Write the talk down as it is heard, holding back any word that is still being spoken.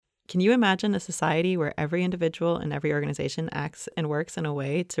Can you imagine a society where every individual and every organization acts and works in a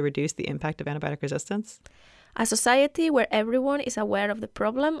way to reduce the impact of antibiotic resistance? A society where everyone is aware of the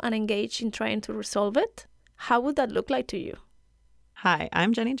problem and engaged in trying to resolve it? How would that look like to you? Hi,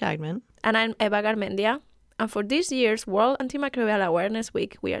 I'm Jenny Jagman. And I'm Eva Garmendia. And for this year's World Antimicrobial Awareness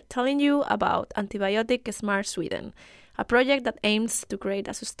Week, we are telling you about Antibiotic Smart Sweden, a project that aims to create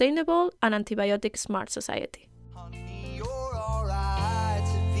a sustainable and antibiotic smart society. Honey, you're all right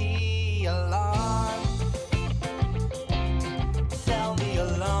to the alarm. Sound the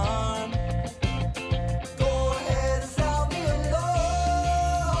alarm. Go ahead, sound the alarm.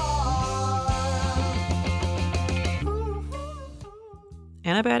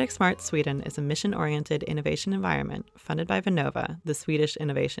 Antibiotic Smart Sweden is a mission-oriented innovation environment funded by Vinnova, the Swedish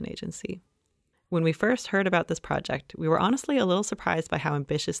innovation agency. When we first heard about this project, we were honestly a little surprised by how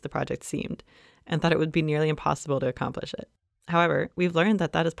ambitious the project seemed and thought it would be nearly impossible to accomplish it. However, we've learned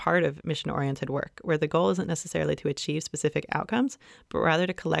that that is part of mission-oriented work, where the goal isn't necessarily to achieve specific outcomes, but rather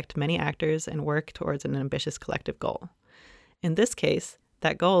to collect many actors and work towards an ambitious collective goal. In this case,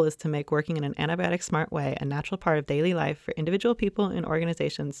 that goal is to make working in an antibiotic smart way a natural part of daily life for individual people and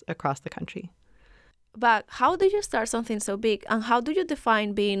organizations across the country. But how do you start something so big, and how do you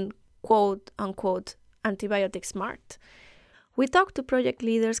define being quote-unquote antibiotic smart? We talked to project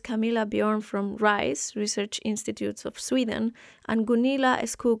leaders Camilla Björn from RISE, Research Institutes of Sweden, and Gunilla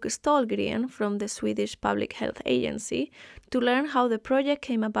Skog Stålgren from the Swedish Public Health Agency to learn how the project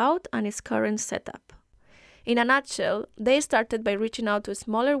came about and its current setup. In a nutshell, they started by reaching out to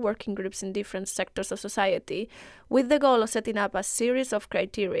smaller working groups in different sectors of society with the goal of setting up a series of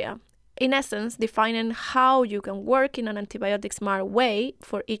criteria, in essence, defining how you can work in an antibiotic smart way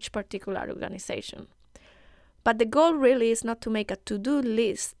for each particular organization. But the goal really is not to make a to-do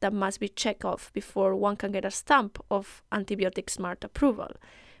list that must be checked off before one can get a stamp of antibiotic smart approval,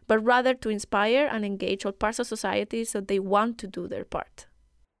 but rather to inspire and engage all parts of society so they want to do their part.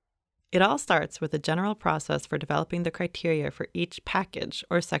 It all starts with a general process for developing the criteria for each package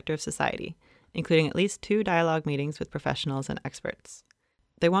or sector of society, including at least 2 dialogue meetings with professionals and experts.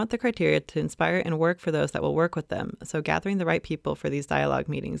 They want the criteria to inspire and work for those that will work with them, so gathering the right people for these dialogue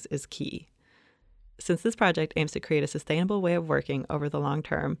meetings is key. Since this project aims to create a sustainable way of working over the long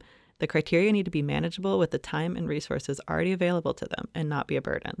term, the criteria need to be manageable with the time and resources already available to them and not be a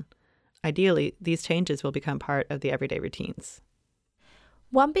burden. Ideally, these changes will become part of the everyday routines.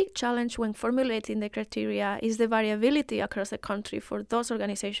 One big challenge when formulating the criteria is the variability across the country for those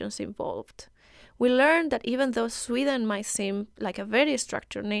organizations involved. We learned that even though Sweden might seem like a very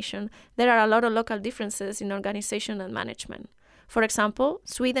structured nation, there are a lot of local differences in organization and management. For example,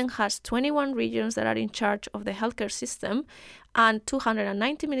 Sweden has 21 regions that are in charge of the healthcare system and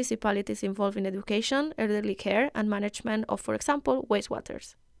 290 municipalities involved in education, elderly care, and management of, for example,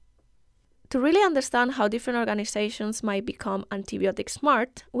 wastewaters. To really understand how different organizations might become antibiotic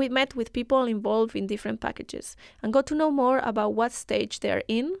smart, we met with people involved in different packages and got to know more about what stage they are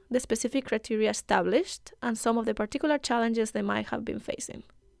in, the specific criteria established, and some of the particular challenges they might have been facing.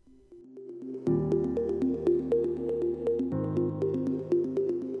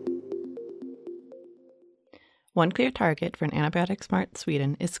 One clear target for an antibiotic smart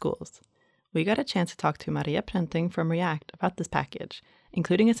Sweden is schools. We got a chance to talk to Maria Prenting from REACT about this package,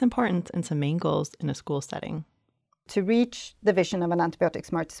 including its importance and some main goals in a school setting. To reach the vision of an antibiotic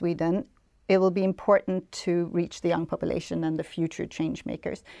smart Sweden, it will be important to reach the young population and the future change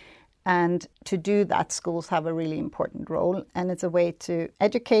makers. And to do that, schools have a really important role. And it's a way to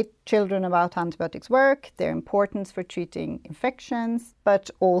educate children about antibiotics work, their importance for treating infections, but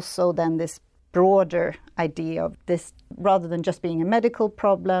also then this broader idea of this, rather than just being a medical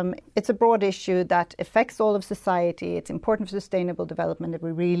problem, it's a broad issue that affects all of society. It's important for sustainable development that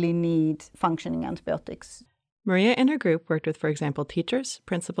we really need functioning antibiotics. Maria and her group worked with, for example, teachers,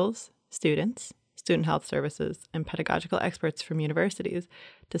 principals, students, student health services, and pedagogical experts from universities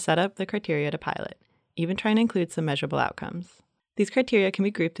to set up the criteria to pilot, even trying to include some measurable outcomes. These criteria can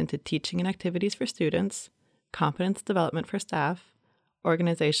be grouped into teaching and activities for students, competence development for staff,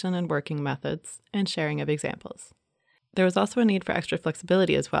 organization and working methods, and sharing of examples. There was also a need for extra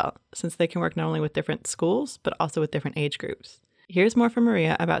flexibility as well, since they can work not only with different schools, but also with different age groups. Here's more from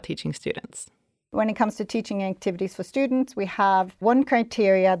Maria about teaching students. When it comes to teaching activities for students, we have one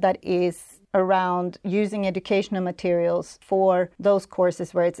criteria that is around using educational materials for those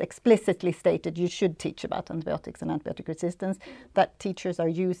courses where it's explicitly stated you should teach about antibiotics and antibiotic resistance, that teachers are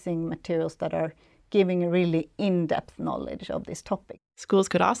using materials that are giving a really in-depth knowledge of this topic. Schools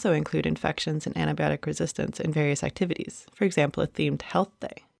could also include infections and antibiotic resistance in various activities, for example, a themed health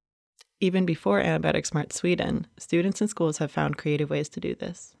day. Even before Antibiotic Smart Sweden, students in schools have found creative ways to do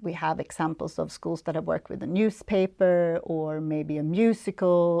this. We have examples of schools that have worked with a newspaper or maybe a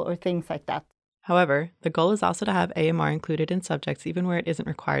musical or things like that. However, the goal is also to have AMR included in subjects even where it isn't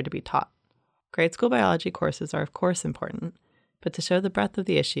required to be taught. Grade school biology courses are of course important, but to show the breadth of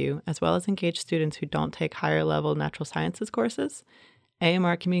the issue, as well as engage students who don't take higher-level natural sciences courses,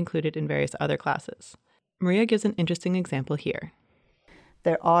 AMR can be included in various other classes. Maria gives an interesting example here.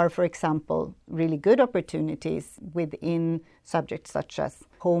 There are, for example, really good opportunities within subjects such as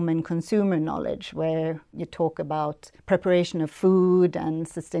home and consumer knowledge, where you talk about preparation of food and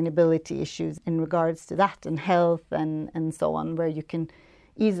sustainability issues in regards to that, and health and so on, where you can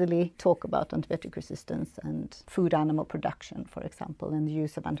easily talk about antibiotic resistance and food animal production, for example, and the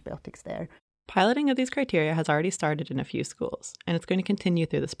use of antibiotics there. Piloting of these criteria has already started in a few schools, and it's going to continue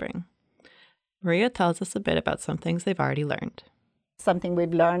through the spring. Maria tells us a bit about some things they've already learned. Something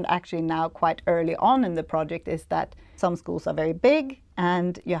we've learned actually now quite early on in the project is that some schools are very big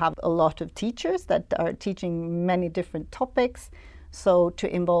and you have a lot of teachers that are teaching many different topics. So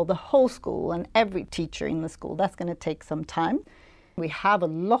to involve the whole school and every teacher in the school, that's going to take some time. We have a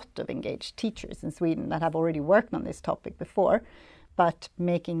lot of engaged teachers in Sweden that have already worked on this topic before, but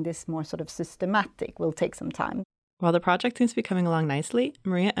making this more sort of systematic will take some time. While the project seems to be coming along nicely,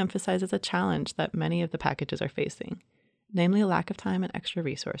 Maria emphasizes a challenge that many of the packages are facing, namely a lack of time and extra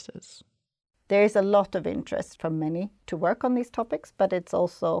resources. There is a lot of interest from many to work on these topics, but it's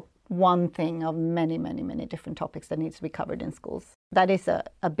also one thing of many, many, many different topics that needs to be covered in schools. That is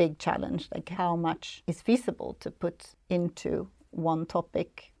a big challenge, like how much is feasible to put into one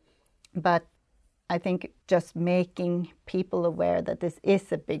topic. But I think just making people aware that this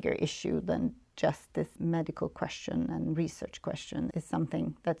is a bigger issue than just this medical question and research question is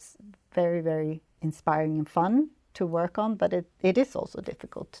something that's very, very inspiring and fun to work on, but it is also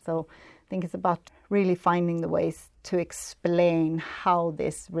difficult. So I think it's about really finding the ways to explain how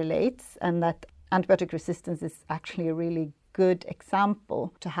this relates, and that antibiotic resistance is actually a really good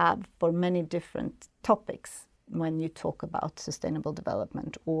example to have for many different topics when you talk about sustainable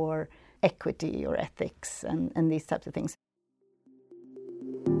development or equity or ethics and these types of things.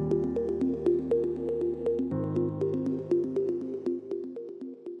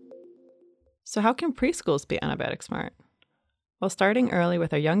 So how can preschools be antibiotic smart? Well, starting early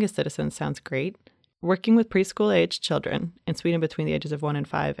with our youngest citizens sounds great. Working with preschool-aged children, in Sweden between the ages of 1 and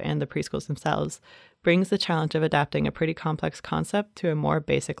 5, and the preschools themselves, brings the challenge of adapting a pretty complex concept to a more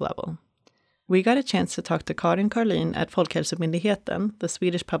basic level. We got a chance to talk to Karin Karlin at Folkhälsomyndigheten, the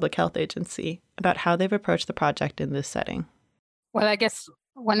Swedish public health agency, about how they've approached the project in this setting. Well, I guess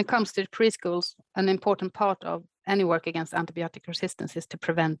when it comes to preschools, an important part of any work against antibiotic resistance is to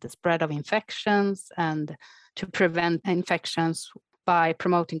prevent the spread of infections and to prevent infections by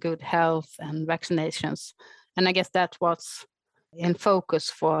promoting good health and vaccinations. And I guess that's what's in focus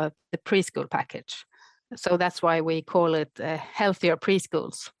for the preschool package. So that's why we call it healthier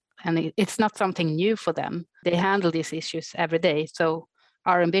preschools. And it's not something new for them. They handle these issues every day. So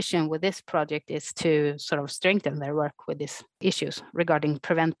our ambition with this project is to sort of strengthen their work with these issues regarding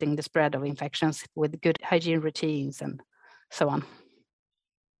preventing the spread of infections with good hygiene routines and so on.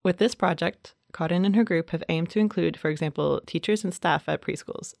 With this project, Karin and her group have aimed to include, for example, teachers and staff at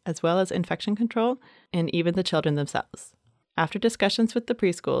preschools, as well as infection control and even the children themselves. After discussions with the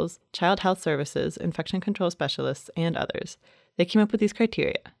preschools, child health services, infection control specialists, and others, they came up with these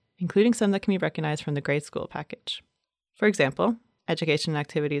criteria, including some that can be recognized from the grade school package. For example, education and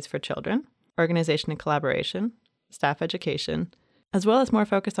activities for children, organization and collaboration, staff education, as well as more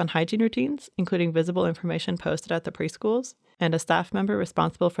focus on hygiene routines, including visible information posted at the preschools, and a staff member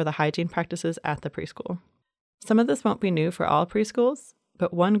responsible for the hygiene practices at the preschool. Some of this won't be new for all preschools,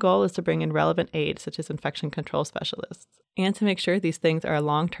 but one goal is to bring in relevant aid such as infection control specialists, and to make sure these things are a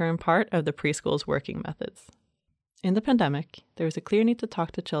long-term part of the preschool's working methods. In the pandemic, there was a clear need to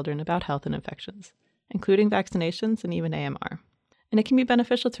talk to children about health and infections, including vaccinations and even AMR. And it can be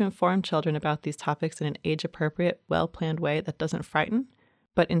beneficial to inform children about these topics in an age-appropriate, well-planned way that doesn't frighten,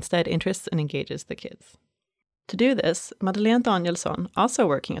 but instead interests and engages the kids. To do this, Madeleine Danielsson, also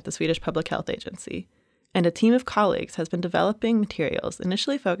working at the Swedish Public Health Agency, and a team of colleagues has been developing materials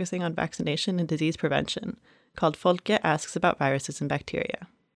initially focusing on vaccination and disease prevention, called Folke Asks About Viruses and Bacteria.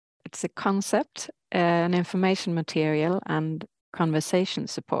 It's a concept, an information material, and conversation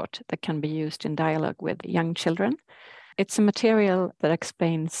support that can be used in dialogue with young children. It's a material that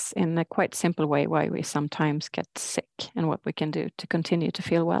explains in a quite simple way why we sometimes get sick and what we can do to continue to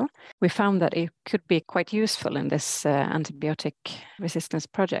feel well. We found that it could be quite useful in this antibiotic resistance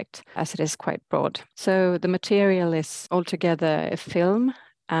project, as it is quite broad. So the material is altogether a film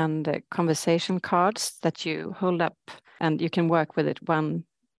and conversation cards that you hold up, and you can work with it one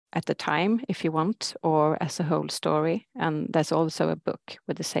at a time if you want, or as a whole story. And there's also a book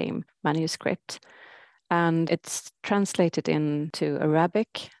with the same manuscript. And it's translated into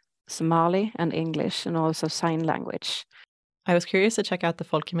Arabic, Somali, and English, and also sign language. I was curious to check out the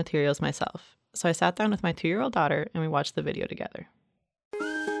Folke materials myself, so I sat down with my 2-year-old daughter and we watched the video together.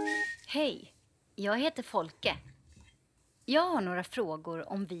 Hej, jag heter Folke. Jag har några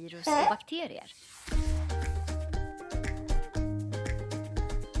frågor om virus och bakterier.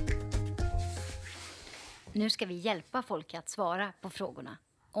 Nu ska vi hjälpa Folke att svara på frågorna.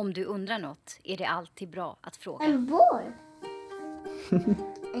 Om du undrar något är det alltid bra att fråga. En boll.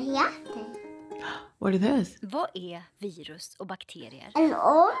 En hjärta. What are those? Vad är virus och bakterier? En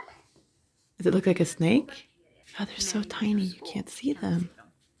orm. Does it look like a snake? Oh, they're so tiny you can't see them.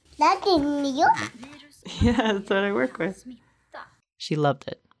 Det är din jobb. Yeah, that's what I work with. She loved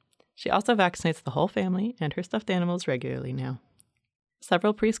it. She also vaccinates the whole family and her stuffed animals regularly now.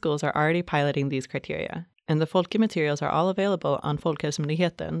 Several preschools are already piloting these criteria, and the Folke materials are all available on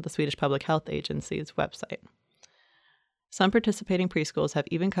Folkhälsomyndigheten, the Swedish Public Health Agency's website. Some participating preschools have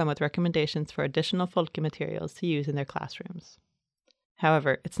even come with recommendations for additional Folke materials to use in their classrooms.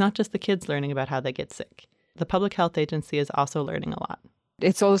 However, it's not just the kids learning about how they get sick. The Public Health Agency is also learning a lot.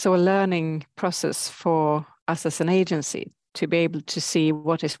 It's also a learning process for us as an agency to be able to see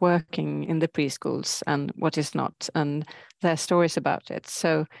what is working in the preschools and what is not, and their stories about it.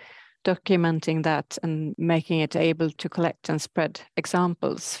 So documenting that and making it able to collect and spread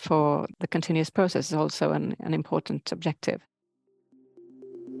examples for the continuous process is also an important objective.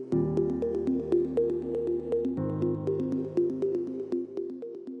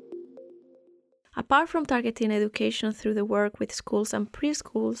 Apart from targeting education through the work with schools and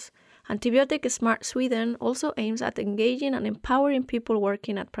preschools, Antibiotic Smart Sweden also aims at engaging and empowering people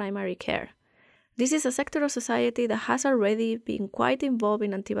working at primary care. This is a sector of society that has already been quite involved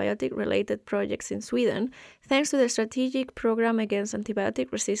in antibiotic-related projects in Sweden, thanks to the strategic program against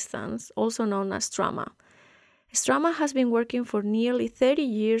antibiotic resistance, also known as STRAMA. STRAMA has been working for nearly 30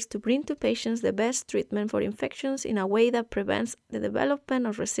 years to bring to patients the best treatment for infections in a way that prevents the development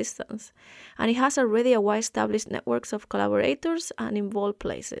of resistance, and it has already a well-established networks of collaborators and involved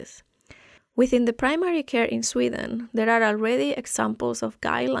places. Within the primary care in Sweden, there are already examples of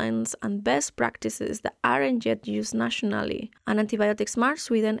guidelines and best practices that aren't yet used nationally, and Antibiotic Smart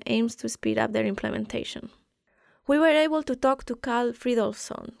Sweden aims to speed up their implementation. We were able to talk to Carl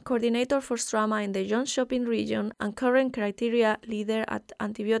Fridolfsson, coordinator for Strama in the Jönköping region and current criteria leader at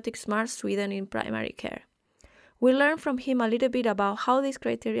Antibiotic Smart Sweden in primary care. We learned from him a little bit about how these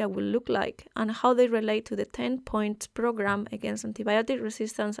criteria will look like and how they relate to the 10-point program against antibiotic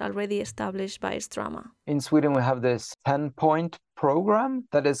resistance already established by Strama. In Sweden, we have this 10-point program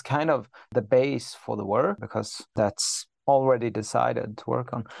that is kind of the base for the work because that's already decided to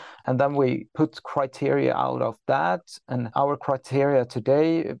work on. And then we put criteria out of that. And our criteria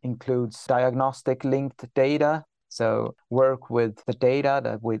today includes diagnostic linked data. So work with the data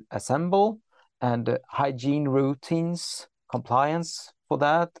that we assemble and hygiene routines, compliance for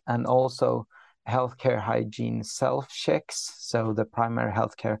that, and also healthcare hygiene self-checks. So the primary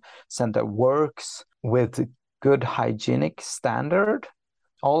healthcare center works with good hygienic standard.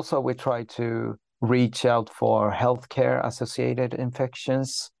 Also, we try to reach out for healthcare associated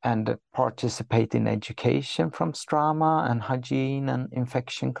infections and participate in education from Strama and hygiene and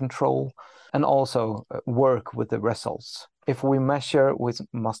infection control, and also work with the results. If we measure, we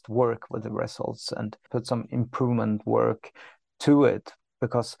must work with the results and put some improvement work to it,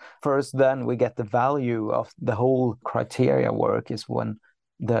 because first then we get the value of the whole criteria work is when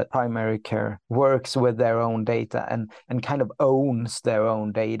the primary care works with their own data and kind of owns their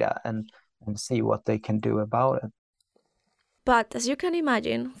own data and see what they can do about it. But as you can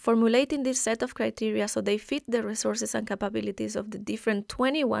imagine, formulating this set of criteria so they fit the resources and capabilities of the different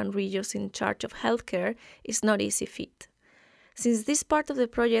 21 regions in charge of healthcare is not easy feat. Since this part of the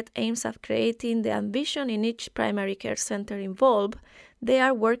project aims at creating the ambition in each primary care center involved, they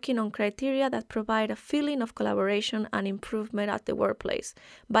are working on criteria that provide a feeling of collaboration and improvement at the workplace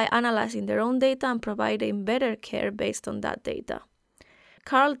by analyzing their own data and providing better care based on that data.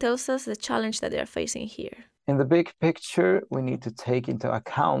 Carl tells us the challenge that they are facing here. In the big picture, we need to take into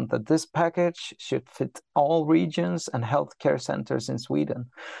account that this package should fit all regions and healthcare centers in Sweden.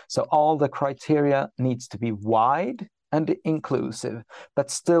 So all the criteria needs to be wide and inclusive,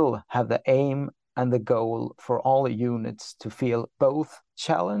 but still have the aim and the goal for all units to feel both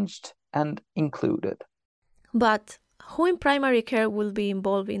challenged and included. But who in primary care will be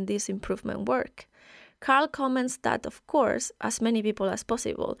involved in this improvement work? Carl comments that, of course, as many people as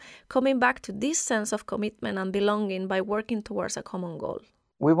possible, coming back to this sense of commitment and belonging by working towards a common goal.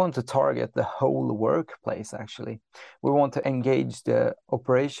 We want to target the whole workplace, actually. We want to engage the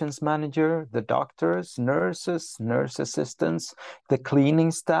operations manager, the doctors, nurses, nurse assistants, the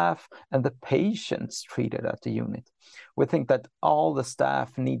cleaning staff, and the patients treated at the unit. We think that all the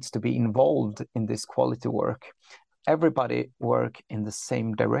staff needs to be involved in this quality work. Everybody work in the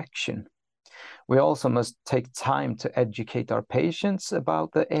same direction. We also must take time to educate our patients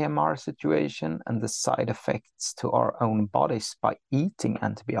about the AMR situation and the side effects to our own bodies by eating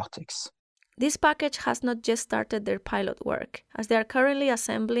antibiotics. This package has not just started their pilot work, as they are currently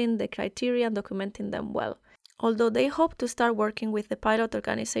assembling the criteria and documenting them well. Although they hope to start working with the pilot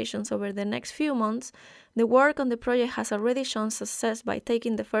organizations over the next few months, the work on the project has already shown success by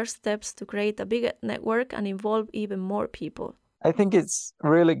taking the first steps to create a bigger network and involve even more people. I think it's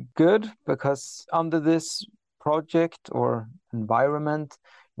really good because under this project or environment,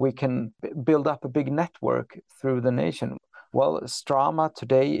 we can build up a big network through the nation. Well, Strama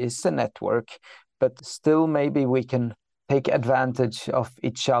today is a network, but still maybe we can take advantage of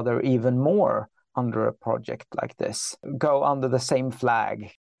each other even more under a project like this, go under the same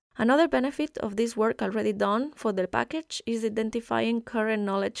flag. Another benefit of this work already done for the package is identifying current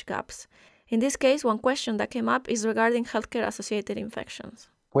knowledge gaps. In this case, one question that came up is regarding healthcare-associated infections.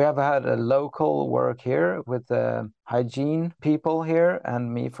 We have had a local work here with the hygiene people here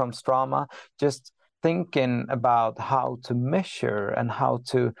and me from Strama, just thinking about how to measure and how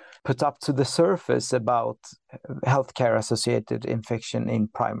to put up to the surface about healthcare-associated infection in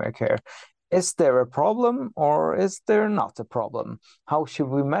primary care. Is there a problem or is there not a problem? How should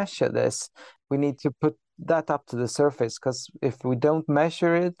we measure this? We need to put that up to the surface, because if we don't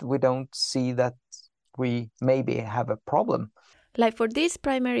measure it, we don't see that we maybe have a problem. Like for this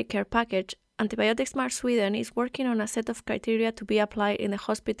primary care package, Antibiotic Smart Sweden is working on a set of criteria to be applied in the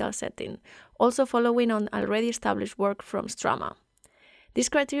hospital setting, also following on already established work from Strama. These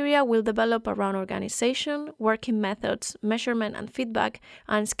criteria will develop around organization, working methods, measurement and feedback,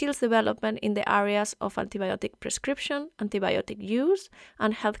 and skills development in the areas of antibiotic prescription, antibiotic use,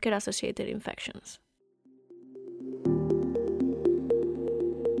 and healthcare-associated infections.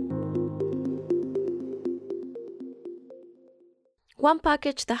 One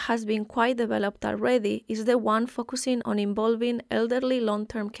package that has been quite developed already is the one focusing on involving elderly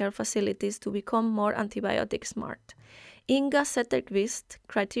long-term care facilities to become more antibiotic smart. Inga Zetterqvist,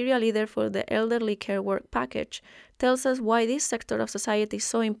 criteria leader for the elderly care work package, tells us why this sector of society is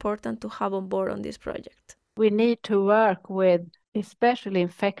so important to have on board on this project. We need to work with especially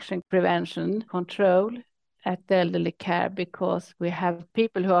infection prevention control at the elderly care, because we have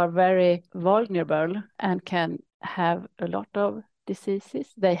people who are very vulnerable and can have a lot of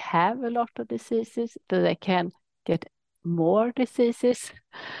diseases. They have a lot of diseases, so they can get more diseases.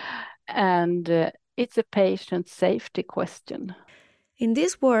 And it's a patient safety question. In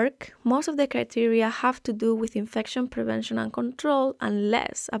this work, most of the criteria have to do with infection prevention and control and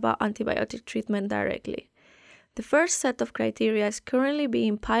less about antibiotic treatment directly. The first set of criteria is currently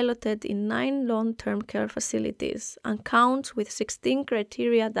being piloted in 9 long-term care facilities and counts with 16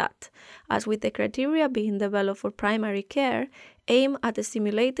 criteria that, as with the criteria being developed for primary care, aim at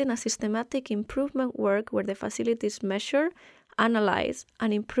stimulating a systematic improvement work where the facilities measure, analyze,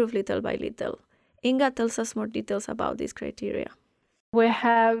 and improve little by little. Inga tells us more details about these criteria. We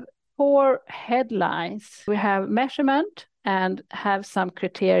have 4 headlines. We have measurement and have some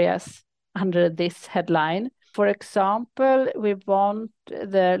criteria under this headline. For example, we want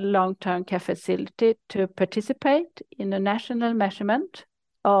the long-term care facility to participate in a national measurement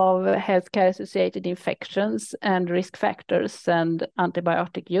of healthcare-associated infections and risk factors and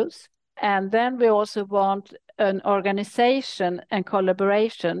antibiotic use. And then we also want an organization and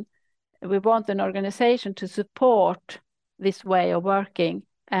collaboration. We want an organization to support this way of working,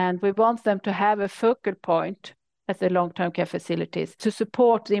 and we want them to have a focal point at the long-term care facilities to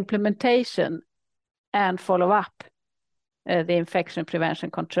support the implementation and follow up the infection prevention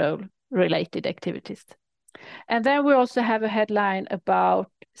control related activities. And then we also have a headline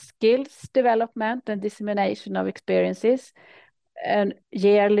about skills development and dissemination of experiences and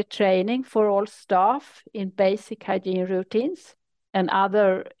yearly training for all staff in basic hygiene routines and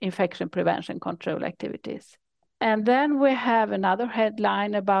other infection prevention control activities. And then we have another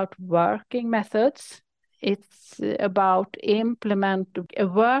headline about working methods. It's about implement a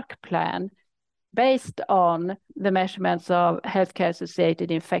work plan based on the measurements of healthcare-associated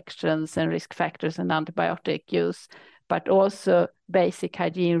infections and risk factors and antibiotic use, but also basic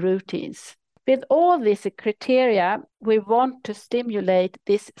hygiene routines. With all these criteria, we want to stimulate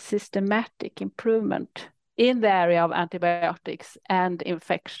this systematic improvement in the area of antibiotics and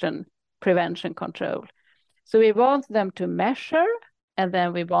infection prevention control. So we want them to measure, and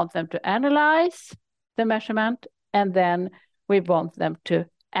then we want them to analyze the measurement, and then we want them to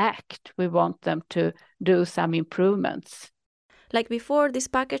act. We want them to do some improvements. Like before, this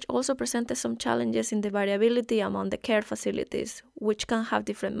package also presented some challenges in the variability among the care facilities, which can have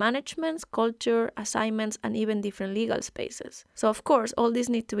different managements, culture, assignments, and even different legal spaces. So of course, all this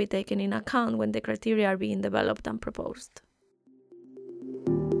needs to be taken in account when the criteria are being developed and proposed.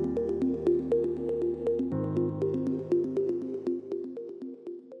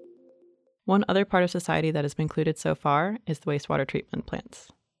 One other part of society that has been included so far is the wastewater treatment plants.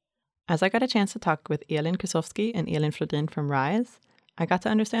 As I got a chance to talk with Elin Kusowski and Elin Flodin from RISE, I got to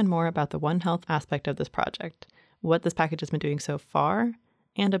understand more about the One Health aspect of this project, what this package has been doing so far,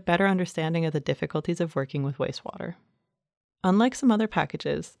 and a better understanding of the difficulties of working with wastewater. Unlike some other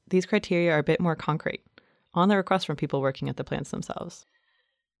packages, these criteria are a bit more concrete, on the request from people working at the plants themselves.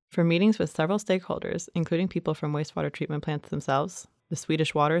 For meetings with several stakeholders, including people from wastewater treatment plants themselves, the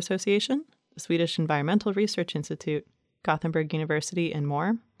Swedish Water Association, the Swedish Environmental Research Institute, Gothenburg University, and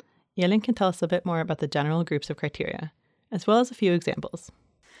more, Elin can tell us a bit more about the general groups of criteria, as well as a few examples.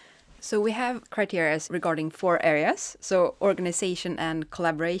 So we have criteria regarding 4 areas. So organization and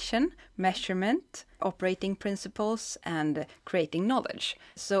collaboration, measurement, operating principles, and creating knowledge.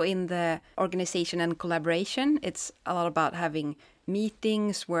 So in the organization and collaboration, it's a lot about having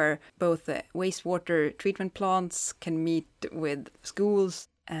meetings where both the wastewater treatment plants can meet with schools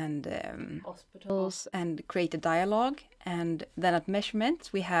and hospitals and create a dialogue. And then at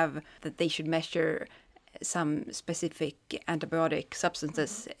measurements, we have that they should measure some specific antibiotic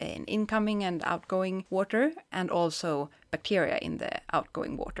substances in incoming and outgoing water, and also bacteria in the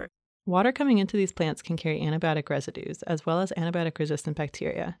outgoing water. Water coming into these plants can carry antibiotic residues as well as antibiotic-resistant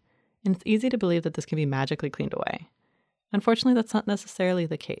bacteria, and it's easy to believe that this can be magically cleaned away. Unfortunately, that's not necessarily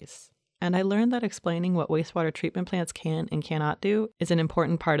the case, and I learned that explaining what wastewater treatment plants can and cannot do is an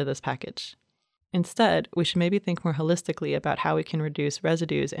important part of this package. Instead, we should maybe think more holistically about how we can reduce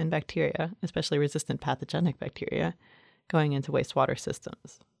residues and bacteria, especially resistant pathogenic bacteria, going into wastewater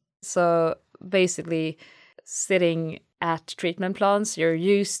systems. So basically, sitting at treatment plants, you're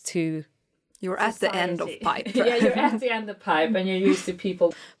used to You're at the end of pipe. Yeah, you're at the end of pipe, and you're used to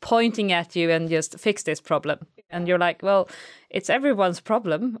people pointing at you and just fix this problem. And you're like, well, it's everyone's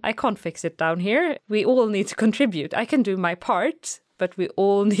problem. I can't fix it down here. We all need to contribute. I can do my part, but we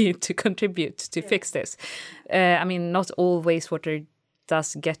all need to contribute to fix this. I mean, not all wastewater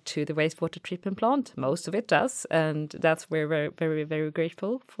does get to the wastewater treatment plant. Most of it does, and that's we're very, very, very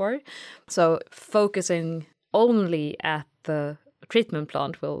grateful for. So focusing only at the treatment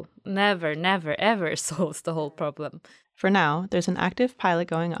plant will never, never, ever solve the whole problem. For now, there's an active pilot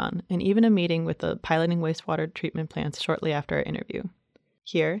going on, and even a meeting with the piloting wastewater treatment plants shortly after our interview.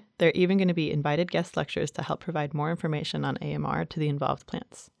 Here, there are even going to be invited guest lectures to help provide more information on AMR to the involved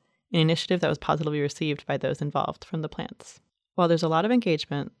plants, an initiative that was positively received by those involved from the plants. While there's a lot of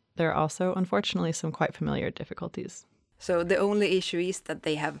engagement, there are also, unfortunately, some quite familiar difficulties. So the only issue is that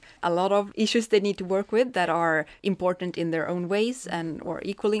they have a lot of issues they need to work with that are important in their own ways and or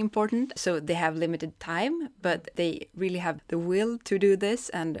equally important. So they have limited time, but they really have the will to do this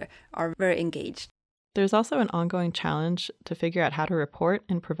and are very engaged. There's also an ongoing challenge to figure out how to report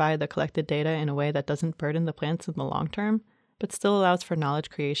and provide the collected data in a way that doesn't burden the plants in the long term, but still allows for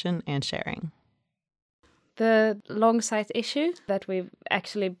knowledge creation and sharing. The long site issue that we've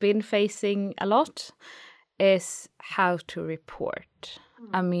actually been facing a lot is how to report.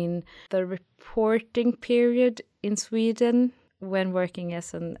 I mean, the reporting period in Sweden when working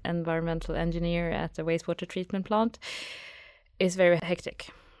as an environmental engineer at a wastewater treatment plant is very hectic.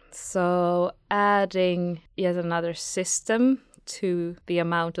 So adding yet another system to the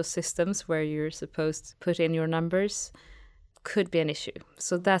amount of systems where you're supposed to put in your numbers could be an issue.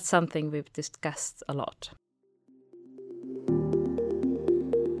 So that's something we've discussed a lot.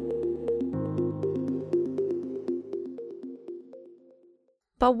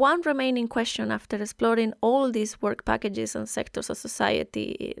 But one remaining question after exploring all these work packages and sectors of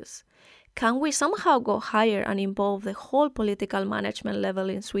society is, can we somehow go higher and involve the whole political management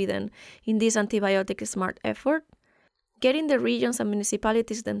level in Sweden in this antibiotic smart effort? Getting the regions and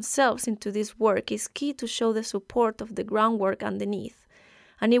municipalities themselves into this work is key to show the support of the groundwork underneath,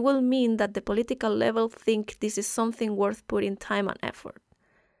 and it will mean that the political level think this is something worth putting time and effort.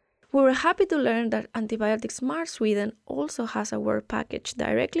 We were happy to learn that Antibiotic Smart Sweden also has a work package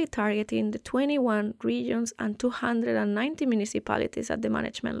directly targeting the 21 regions and 290 municipalities at the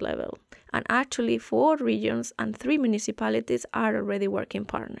management level. And actually 4 regions and 3 municipalities are already working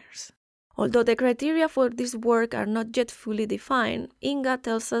partners. Although the criteria for this work are not yet fully defined, Inga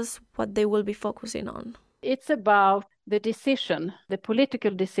tells us what they will be focusing on. It's about the decision, the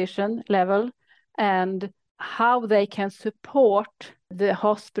political decision level, and how they can support the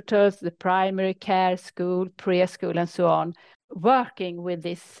hospitals, the primary care, school, preschool, and so on, working with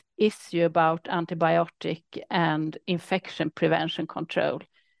this issue about antibiotic and infection prevention control.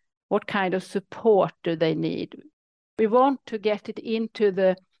 What kind of support do they need? We want to get it into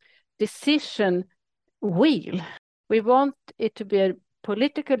the decision wheel. We want it to be a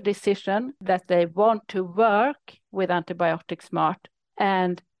political decision that they want to work with Antibiotic Smart,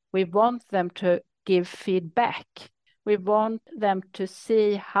 and we want them to give feedback. We want them to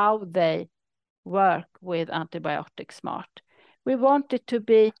see how they work with Antibiotic Smart. We want it to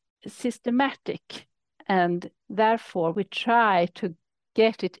be systematic, and therefore we try to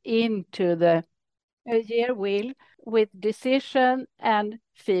get it into the year wheel with decision and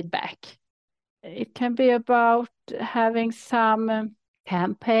feedback. It can be about having some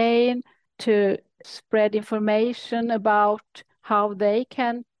campaign to spread information about how they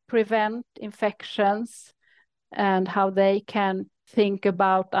can prevent infections and how they can think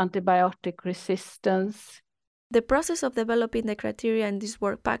about antibiotic resistance. The process of developing the criteria in this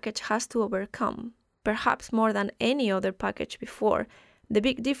work package has to overcome, perhaps more than any other package before, the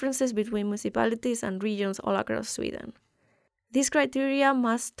big differences between municipalities and regions all across Sweden. These criteria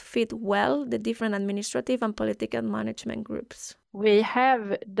must fit well the different administrative and political management groups. We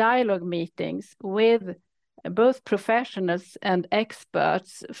have dialogue meetings with both professionals and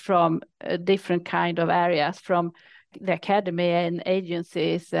experts from different kind of areas, from the academy and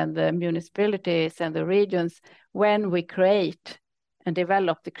agencies and the municipalities and the regions, when we create and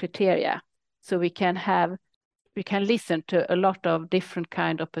develop the criteria. So we can listen to a lot of different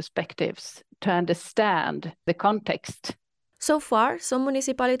kind of perspectives to understand the context. So far, some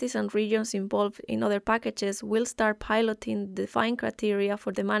municipalities and regions involved in other packages will start piloting defined criteria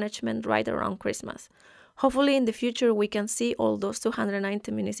for the management right around Christmas. Hopefully in the future we can see all those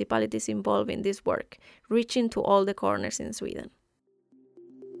 290 municipalities involved in this work, reaching to all the corners in Sweden.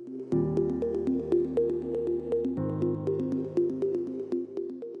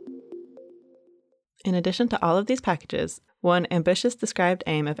 In addition to all of these packages, one ambitious described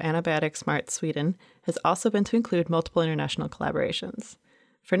aim of Antibiotic Smart Sweden has also been to include multiple international collaborations.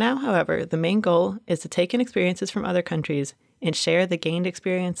 For now, however, the main goal is to take in experiences from other countries and share the gained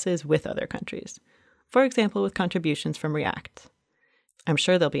experiences with other countries. For example, with contributions from REACT. I'm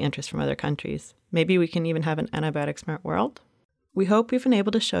sure there'll be interest from other countries. Maybe we can even have an Antibiotic Smart world? We hope we've been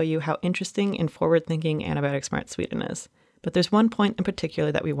able to show you how interesting and forward-thinking Antibiotic Smart Sweden is, but there's one point in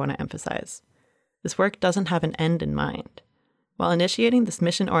particular that we want to emphasize. This work doesn't have an end in mind. While initiating this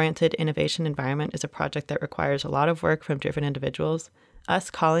mission-oriented innovation environment is a project that requires a lot of work from different individuals,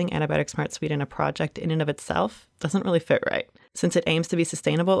 us calling Antibiotic Smart Sweden a project in and of itself doesn't really fit right, since it aims to be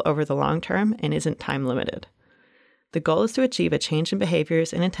sustainable over the long term and isn't time-limited. The goal is to achieve a change in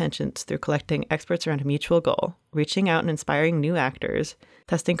behaviors and intentions through collecting experts around a mutual goal, reaching out and inspiring new actors,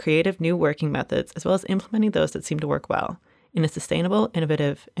 testing creative new working methods, as well as implementing those that seem to work well in a sustainable,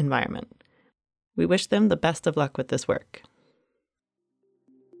 innovative environment. We wish them the best of luck with this work.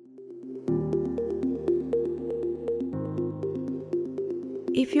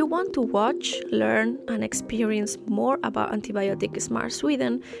 If you want to watch, learn, and experience more about Antibiotic Smart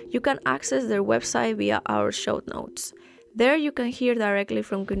Sweden, you can access their website via our show notes. There you can hear directly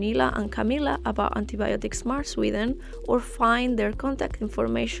from Gunilla and Camilla about Antibiotic Smart Sweden or find their contact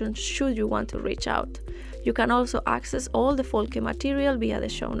information should you want to reach out. You can also access all the Folke material via the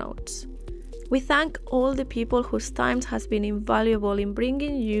show notes. We thank all the people whose time has been invaluable in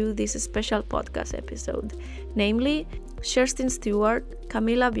bringing you this special podcast episode, namely Kerstin Stewart,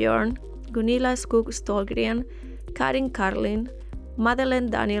 Camilla Björn, Gunilla Skog Stålgren, Karin Karlin, Madeleine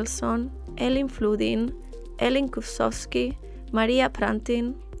Danielsson, Elin Flodin, Elin Kusowski, Maria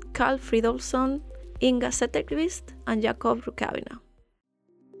Prantin, Carl Fridolfsson, Inga Zetterqvist, and Jakob Rukavina.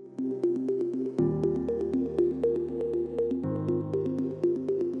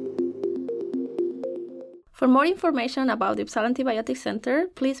 For more information about the Uppsala Antibiotic Center,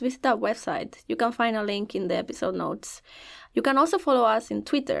 please visit our website. You can find a link in the episode notes. You can also follow us in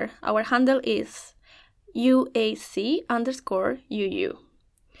Twitter. Our handle is UAC_UU.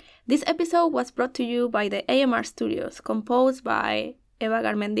 This episode was brought to you by the AMR Studios, composed by Eva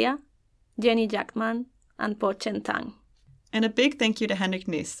Garmendia, Jenny Jackman, and Po Chen Tang. And a big thank you to Henrik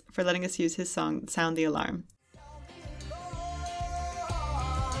Nyss for letting us use his song Sound the Alarm.